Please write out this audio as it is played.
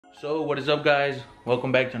So what is up, guys?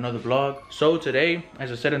 Welcome back to another vlog. So today,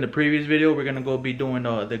 as I said in the previous video, we're gonna go be doing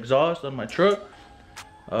the exhaust on my truck.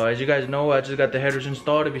 As you guys know, I just got the headers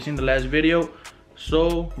installed if you've seen the last video.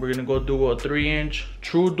 So we're gonna go do a 3-inch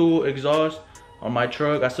TrueDual exhaust on my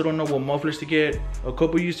truck. I still don't know what mufflers to get. A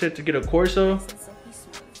couple of you said to get a Corsa,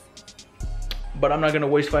 but I'm not gonna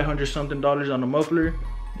waste $500 something on a muffler.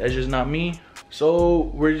 That's just not me.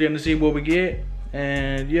 So we're just gonna see what we get,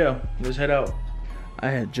 and yeah, let's head out. I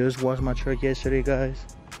had just washed my truck yesterday, guys,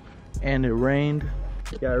 and it rained.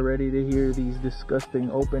 Got ready to hear these disgusting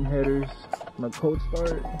open headers on a cold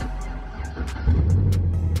start.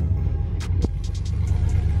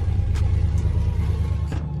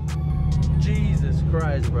 Jesus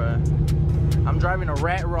Christ, bruh. I'm driving a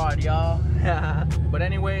rat rod, y'all. But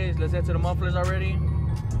anyways, let's head to the mufflers already.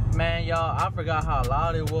 Man, y'all, I forgot how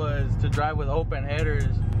loud it was to drive with open headers.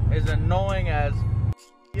 It's annoying as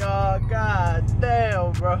y'all, god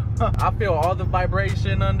damn, bro. I feel all the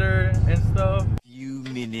vibration under and stuff. Few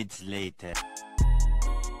minutes later.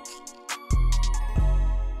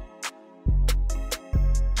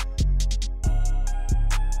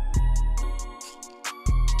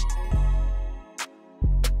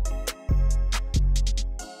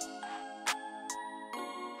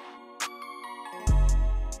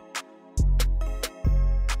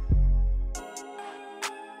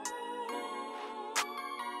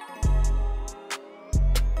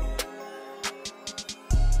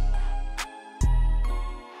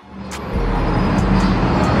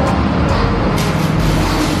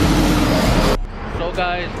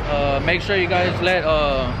 Guys, make sure you guys let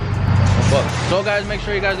make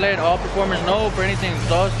sure you guys let all performers know for anything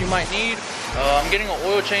exhaust you might need. I'm getting an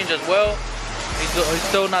oil change as well. He's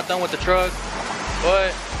still not done with the truck,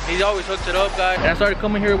 but he always hooks it up, guys. And I started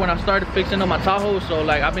coming here when I started fixing up my Tahoe, so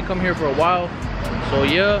like I've been coming here for a while. So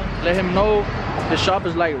yeah, let him know the shop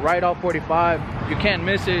is like right off 45. You can't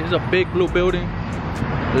miss it. It's a big blue building.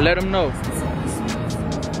 Let him know.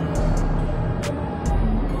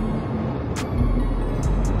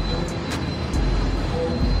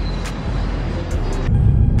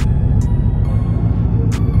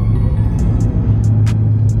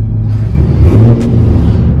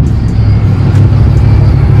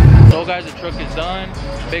 Guys, the truck is done.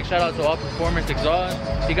 Big shout out to All Performance Exhaust.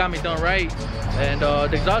 He got me done right, and the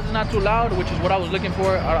exhaust is not too loud, which is what I was looking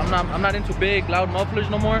for. I'm not into big loud mufflers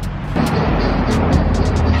no more.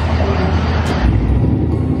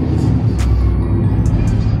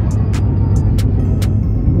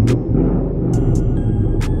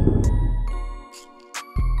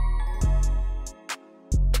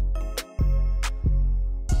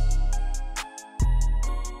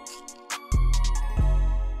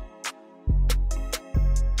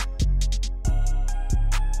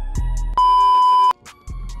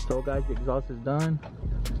 So guys, the exhaust is done.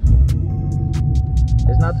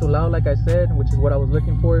 It's not too loud, like I said, which is what I was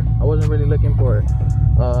looking for. I wasn't really looking for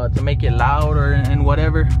to make it loud and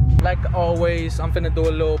whatever. Like always, I'm finna do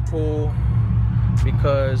a little pull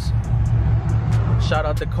because shout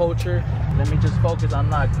out to culture. Let me just focus on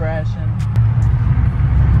not crashing.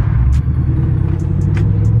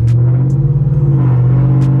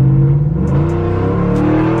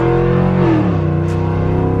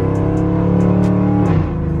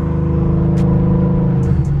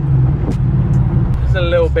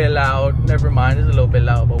 Bit loud, never mind, it's a little bit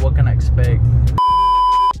loud, but what can I expect?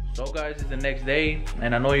 So guys, it's the next day,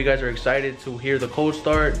 and I know you guys are excited to hear the cold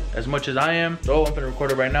start as much as I am, so I'm gonna record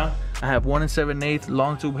it right now. I have 1 7/8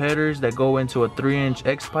 long tube headers that go into a 3-inch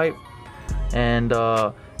X pipe, and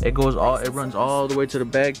it runs all the way to the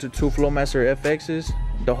back to 2 Flowmaster FXs.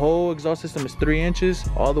 The whole exhaust system is 3 inches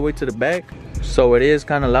all the way to the back, so it is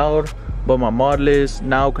kind of loud, but my mod list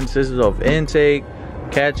now consists of intake,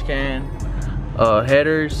 catch can,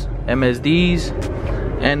 headers, MSDs,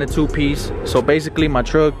 and the 2-piece. So basically my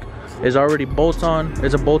truck is already bolt-on.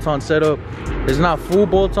 It's a bolt-on setup. It's not full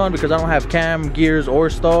bolt-on because I don't have cam, gears, or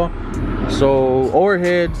stall, or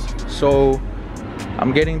heads, so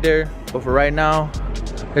I'm getting there. But for right now,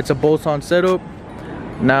 it's a bolt-on setup.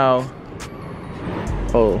 Now,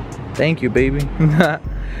 oh, thank you, baby.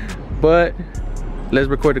 But let's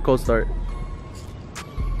record the cold start.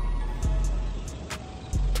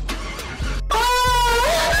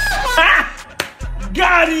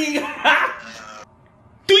 Got him!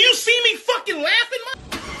 Do you see me fucking laughing,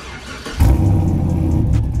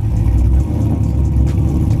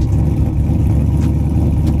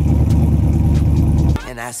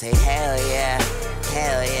 And I say, hell yeah,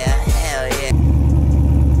 hell yeah, hell yeah.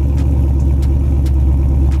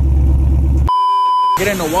 Get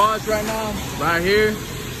in the wash right now, right here,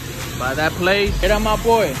 by that place. Get on my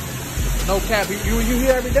boy. No cap. You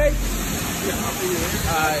here every day? Yeah, I'll be here.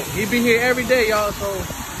 Alright, he be here every day, y'all, so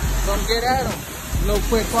come get at him. Little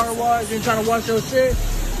quick car wash. You ain't trying to wash your shit?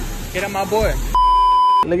 Get at my boy.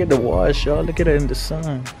 Look at the wash, y'all. Look at it in the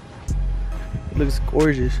sun. It looks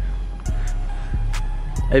gorgeous.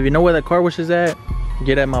 Hey, if you know where the car wash is at,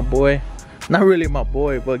 get at my boy. Not really my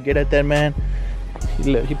boy, but get at that man.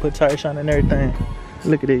 He put tire shine and everything.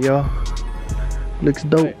 Look at it, y'all. Looks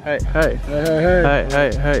dope. Hey.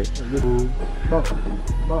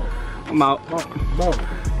 I'm out.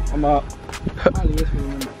 I'm out.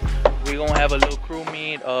 We're gonna have a little crew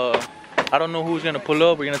meet. I don't know who's gonna pull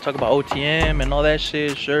up. We're gonna talk about OTM and all that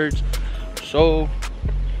shit, shirts. So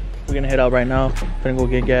we're gonna head out right now. Gonna go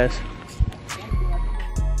get gas.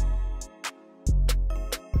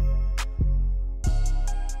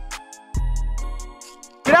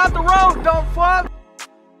 Get out the road, don't fuck.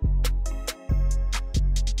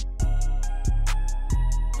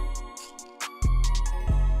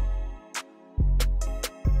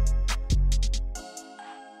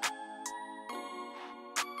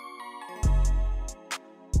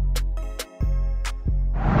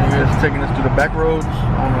 Taking us through the back roads. I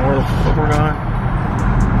don't know where the fuck we're going.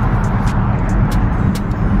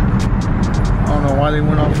 I don't know why they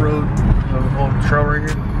went off road. The whole trail right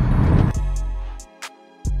here.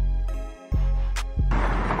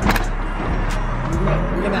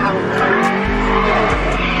 We're gonna have a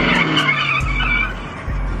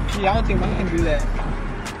I don't think I can do that.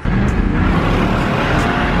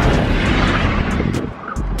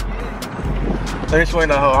 Let me swing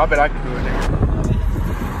that hoe. I bet I can do it.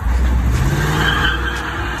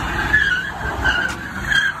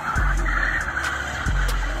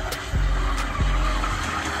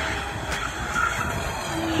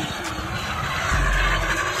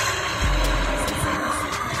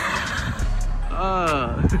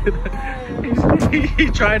 He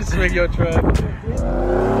tried to swing your truck.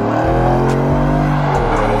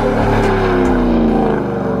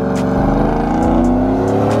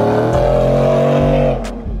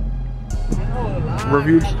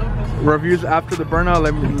 Reviews after the burnout.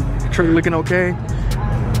 Let me truck looking okay.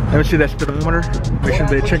 Let me see that speedometer. Make sure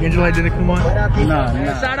the check engine light didn't come on. Nah.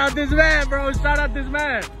 Shout out this man, bro. Shout out this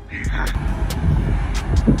man.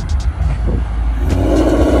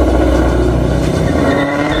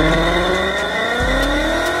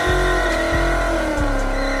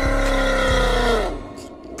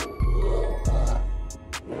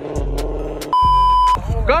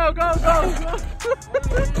 Go.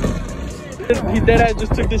 He deadass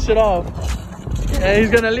just took this shit off. And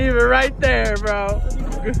he's gonna leave it right there, bro.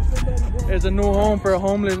 There's a new home for a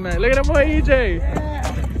homeless man. Look at that boy, EJ.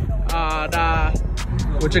 Nah.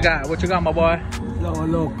 What you got, my boy? A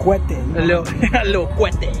little cuete. A little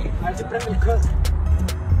cuete.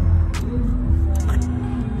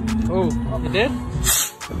 Oh, it did?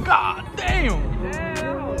 God damn.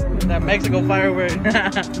 That Mexico firework.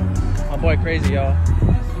 My boy crazy, y'all.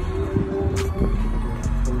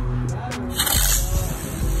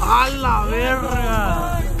 A la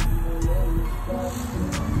verga.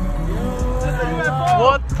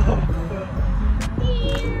 What the?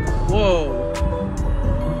 Whoa.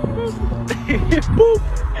 Boop.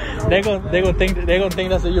 They gonna think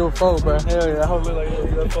that's a UFO, bro. Hell yeah, I hope it look like a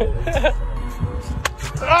UFO.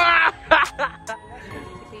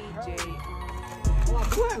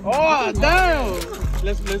 Oh damn!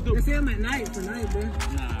 Let's do. Let's see him at night tonight, bro.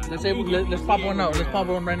 Nah. Let's pop one out. Let's pop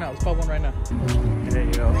one right now. There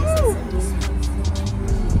you go.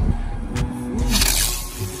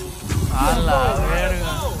 A la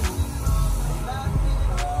verga.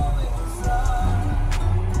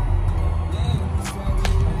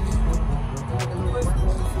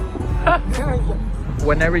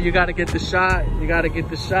 Whenever you gotta get the shot, you gotta get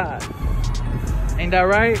the shot. Ain't that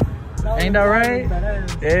right? Ain't that right?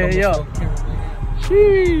 Yeah, yo.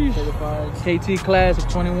 Sheesh. KT class of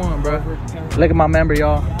 21, bro. Look at my member,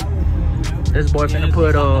 y'all. This boy finna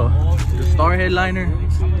put the star headliner.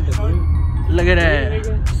 Look at that.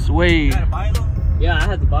 Suede. Yeah, I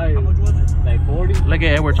had to buy it. Like 40. Look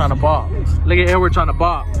at Edward trying to bop. Look at Edward trying to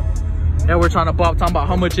bop. Edward trying to bop, talking about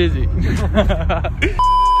how much is it.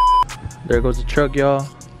 There goes the truck, y'all.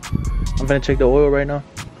 I'm finna check the oil right now.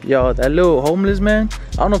 Y'all, that little homeless man,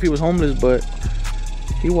 I don't know if he was homeless, but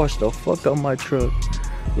he washed the fuck up my truck.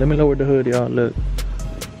 Let me lower the hood, y'all. Look.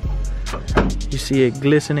 You see it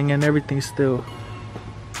glistening and everything still.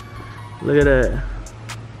 Look at that.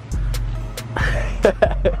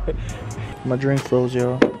 My drink froze,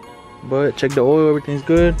 y'all. But check the oil, everything's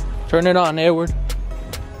good. Turn it on, Edward.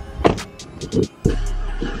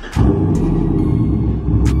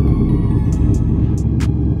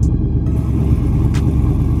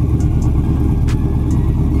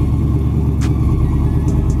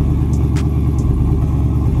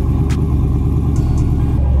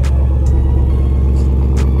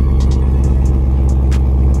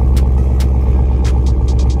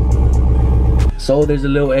 So there's a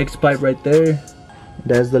little X pipe right there.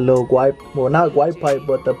 That's the little wipe, well not wipe pipe,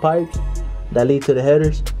 but the pipes that lead to the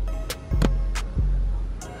headers.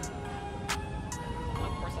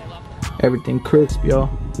 Everything crisp, y'all.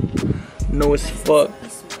 No as fuck.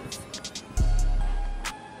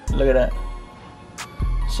 Look at that.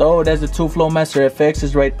 So that's the 2 Flowmaster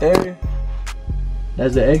FXs right there.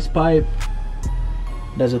 That's the X pipe.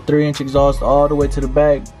 That's a 3-inch exhaust all the way to the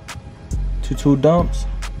back to 2 dumps.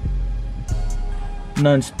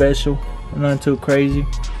 Nothing special, nothing too crazy.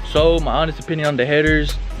 So my honest opinion on the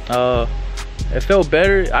headers, it felt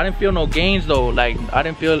better. I didn't feel no gains though. Like I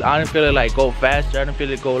didn't feel it like go faster. I didn't feel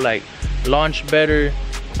it go like launch better.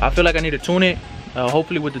 I feel like I need to tune it.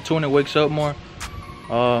 Hopefully with the tune it wakes up more.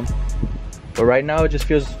 But right now it just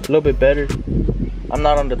feels a little bit better. I'm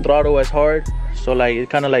not on the throttle as hard, so like it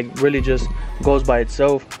kind of like really just goes by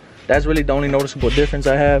itself. That's really the only noticeable difference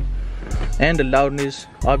I have, and the loudness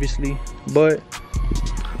obviously. But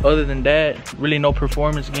other than that, really no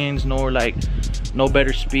performance gains, nor like no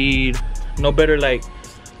better speed, no better like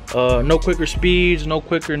no quicker speeds, no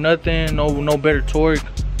quicker nothing, no better torque.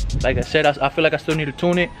 Like I said, I feel like I still need to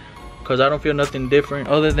tune it because I don't feel nothing different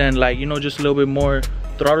other than like, you know, just a little bit more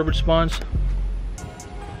throttle response.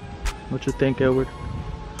 What you think, Edward?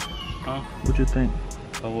 Huh? What you think?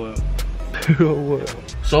 Oh well. Oh well.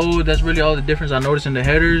 So that's really all the difference I noticed in the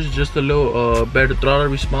headers. Just a little better throttle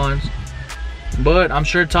response. But I'm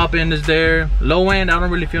sure top end is there. Low end, I don't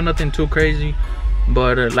really feel nothing too crazy.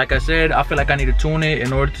 But like I said, I feel like I need to tune it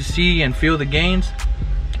in order to see and feel the gains.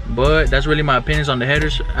 But that's really my opinions on the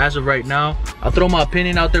headers as of right now. I'll throw my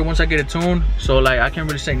opinion out there once I get it tuned. So like I can't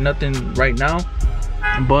really say nothing right now.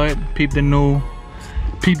 But peep the new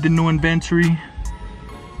inventory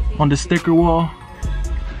on the sticker wall.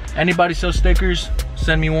 Anybody sell stickers,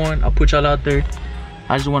 send me one. I'll put y'all out there.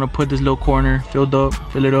 I just want to put this little corner filled up,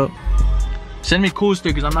 fill it up. Send me cool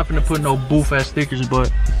stickers. I'm not gonna put no boof ass stickers,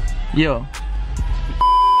 but yeah.